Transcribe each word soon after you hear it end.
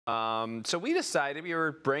So we decided, we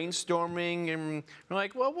were brainstorming, and we're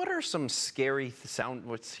like, well, what are some scary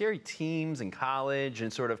teams in college,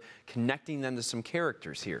 and sort of connecting them to some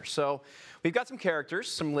characters here. So we've got some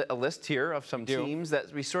characters, a list here of some teams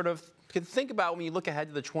that we sort of could think about when you look ahead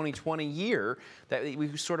to the 2020 year that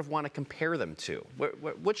we sort of want to compare them to.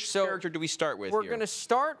 Which character do we start with We're here? going to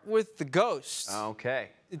start with the Ghosts. Okay.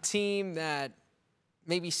 A team that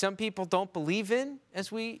maybe some people don't believe in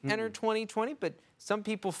as we enter 2020, but some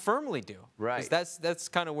people firmly do. Right. That's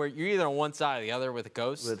kind of where you're either on one side or the other with the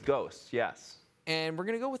Ghosts. With Ghosts, yes. And we're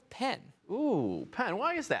going to go with Penn. Ooh, Penn.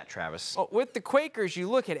 Why is that, Travis? Oh, with the Quakers, you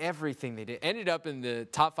look at everything they did. Ended up in the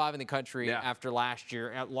top 5 in the country after last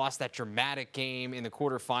year. Lost that dramatic game in the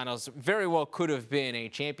quarterfinals. Very well could have been a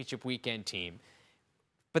championship weekend team.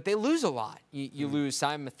 But they lose a lot. You lose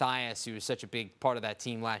Simon Matthias, who was such a big part of that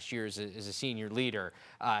team last year as a senior leader.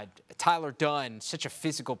 Tyler Dunn, such a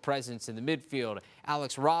physical presence in the midfield.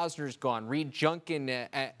 Alex Rosner's gone. Reed Junkin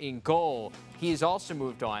in goal. He has also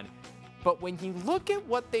moved on. But when you look at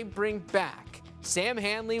what they bring back, Sam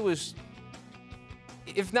Hanley was,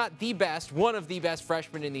 if not the best, one of the best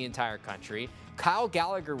freshmen in the entire country. Kyle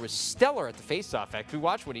Gallagher was stellar at the faceoff. We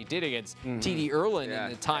watched what he did against T.D. Erlin in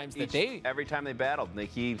the times that every time they battled,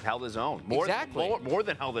 he held his own. More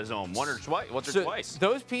than held his own, once or twice.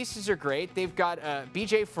 Those pieces are great. They've got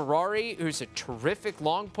B.J. Ferrari, who's a terrific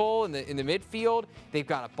long pole in the midfield. They've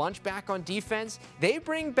got a bunch back on defense. They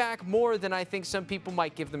bring back more than I think some people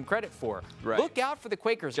might give them credit for. Right. Look out for the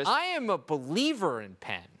Quakers. I am a believer in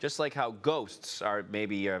Penn. Just like how Ghosts are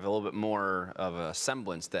maybe have a little bit more of a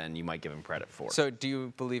semblance than you might give them credit for. So do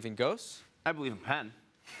you believe in Ghosts? I believe in Penn.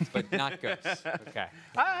 But not Ghosts. Okay.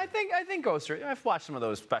 I think Ghosts are, I've watched some of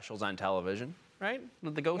those specials on television, right?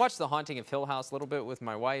 The Ghosts. Watched The Haunting of Hill House a little bit with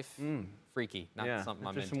my wife. Freaky. Not something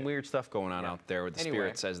I'm There's into. some weird stuff going on out there with the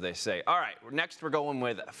spirits, as they say. All right, next we're going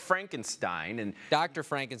with Frankenstein. And Dr.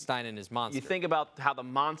 Frankenstein and his monster. You think about how the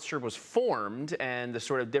monster was formed and the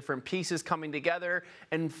sort of different pieces coming together.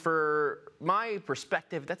 And for my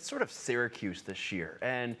perspective, that's sort of Syracuse this year.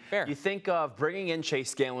 And you think of bringing in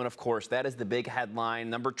Chase Scanlon, of course. That is the big headline,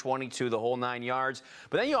 number 22, the whole 9 yards.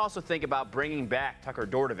 But then you also think about bringing back Tucker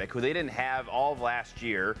Dordevic, who they didn't have all of last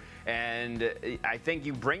year. And I think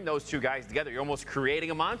you bring those two guys together, you're almost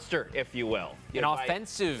creating a monster, if you will. An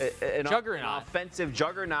offensive juggernaut. An offensive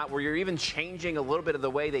juggernaut where you're even changing a little bit of the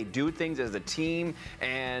way they do things as a team.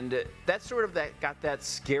 And that's sort of got that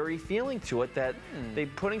scary feeling to it that they're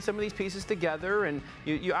putting some of these pieces together. And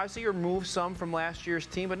you obviously removed some from last year's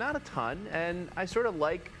team, but not a ton. And I sort of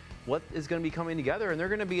like what is going to be coming together. And they're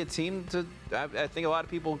going to be a team I think a lot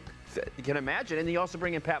of people can imagine. And you also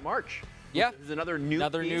bring in Pat March. Yeah, there's another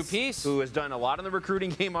new piece who has done a lot in the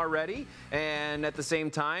recruiting game already, and at the same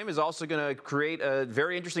time is also going to create a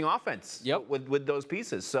very interesting offense with those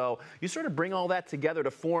pieces. So you sort of bring all that together to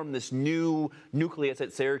form this new nucleus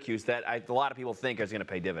at Syracuse that a lot of people think is going to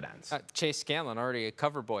pay dividends. Chase Scanlon, already a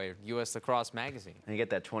cover boy of U.S. Lacrosse magazine. And you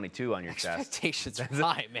get that 22 on your chest. Expectations are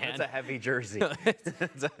high, man. That's a heavy jersey.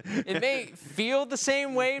 It may feel the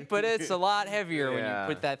same weight, but it's a lot heavier when you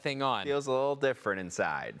put that thing on. Feels a little different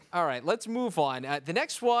inside. All right, let's move on. The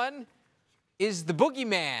next one is the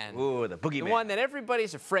Boogeyman. Ooh, the Boogeyman. The one that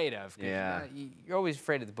everybody's afraid of. Yeah. You're always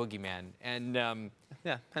afraid of the Boogeyman. And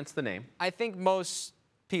yeah, hence the name. I think most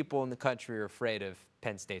people in the country are afraid of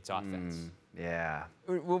Penn State's offense. Yeah.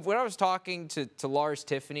 When I was talking to Lars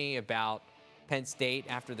Tiffany about Penn State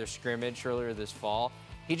after their scrimmage earlier this fall,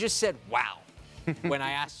 he just said, wow. When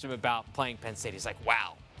I asked him about playing Penn State, he's like,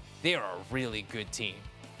 wow, they are a really good team.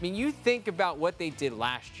 I mean, you think about what they did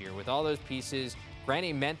last year with all those pieces.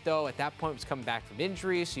 Granny Mento at that point was coming back from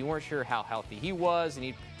injury, so you weren't sure how healthy he was, and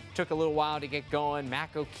he took a little while to get going.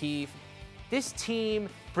 Mac O'Keefe. This team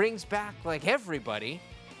brings back like everybody,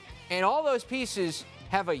 and all those pieces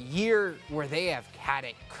have a year where they have had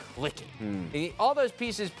it clicking. All those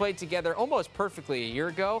pieces played together almost perfectly a year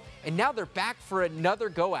ago, and now they're back for another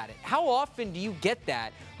go at it. How often do you get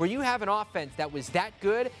that where you have an offense that was that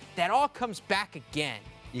good that all comes back again?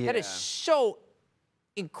 Yeah. That is so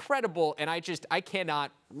incredible, and I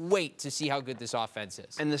cannot wait to see how good this offense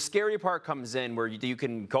is. And the scary part comes in where you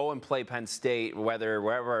can go and play Penn State,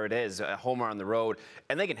 wherever it is, at home or on the road,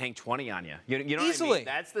 and they can hang 20 on you. You know Easily. What I mean?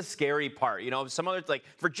 That's the scary part. You know, some others, like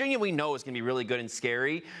Virginia, we know is going to be really good and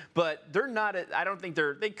scary, but they're not. I don't think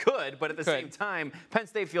they could, but at the same time, Penn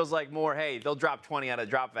State feels like more, hey, they'll drop 20 out of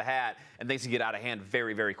a drop of a hat, and things can get out of hand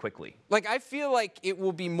very, very quickly. Like, I feel like it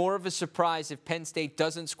will be more of a surprise if Penn State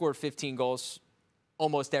doesn't score 15 goals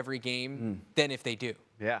almost every game than if they do.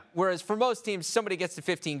 Yeah. Whereas for most teams, somebody gets to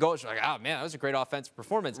 15 goals, you're like, oh, man, that was a great offensive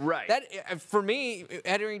performance. Right. That, for me,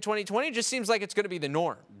 entering 2020, just seems like it's going to be the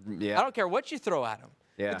norm. Yeah. I don't care what you throw at them.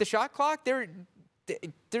 Yeah. With the shot clock,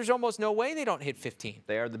 there's almost no way they don't hit 15.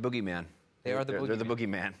 They are the boogeyman. They're the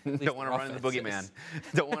boogeyman. Don't want to run into the boogeyman.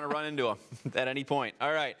 Don't want to run into him at any point.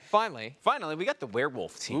 All right. Finally, we got the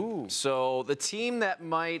werewolf team. Ooh. So the team that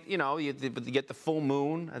might, you get the full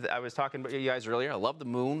moon. I was talking about you guys earlier. I love the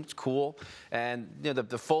moon. It's cool. And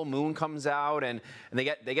the full moon comes out, and they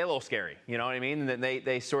get a little scary. You know what I mean? And then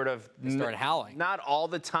they sort of start howling. Not all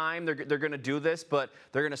the time they're going to do this, but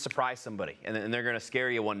they're going to surprise somebody, and they're going to scare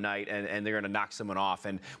you one night, and they're going to knock someone off.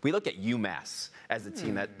 And we look at UMass as the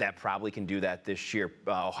team that probably can do that this year.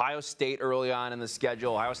 Ohio State early on in the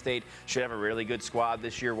schedule. Ohio State should have a really good squad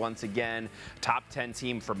this year once again. Top 10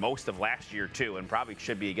 team for most of last year too, and probably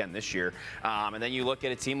should be again this year. And then you look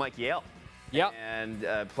at a team like Yale. Yep. And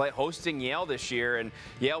hosting Yale this year. And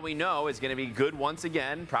Yale, we know, is going to be good once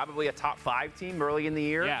again, probably a top 5 team early in the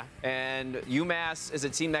year. Yeah. And UMass is a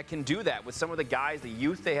team that can do that with some of the guys, the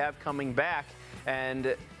youth they have coming back.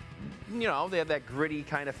 And they have that gritty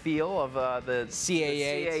kind of feel of the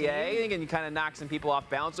CAA, and you kind of knock some people off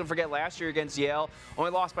balance. Don't forget, last year against Yale,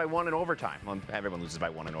 only lost by 1 in overtime. Well, everyone loses by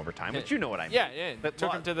 1 in overtime, but you know what I mean. Yeah. But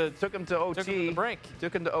took them to OT. Took them to the brink.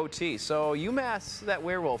 Took them to OT. So UMass, that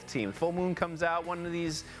werewolf team. Full moon comes out one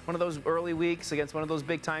of those early weeks against one of those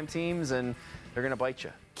big time teams, and they're going to bite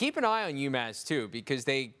you. Keep an eye on UMass too, because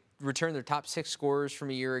they returned their top 6 scorers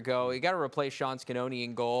from a year ago. You got to replace Sean Scanoni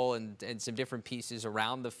in goal and some different pieces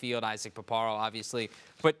around the field. Isaac Paparo, obviously.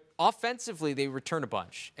 But offensively, they return a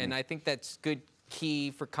bunch. And I think that's good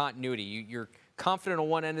key for continuity. You're confident on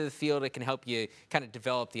one end of the field. It can help you kind of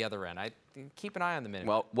develop the other end. Keep an eye on the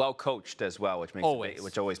Minutemen. Well coached as well,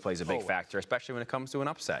 which always plays a big factor, especially when it comes to an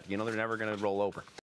upset. They're never going to roll over.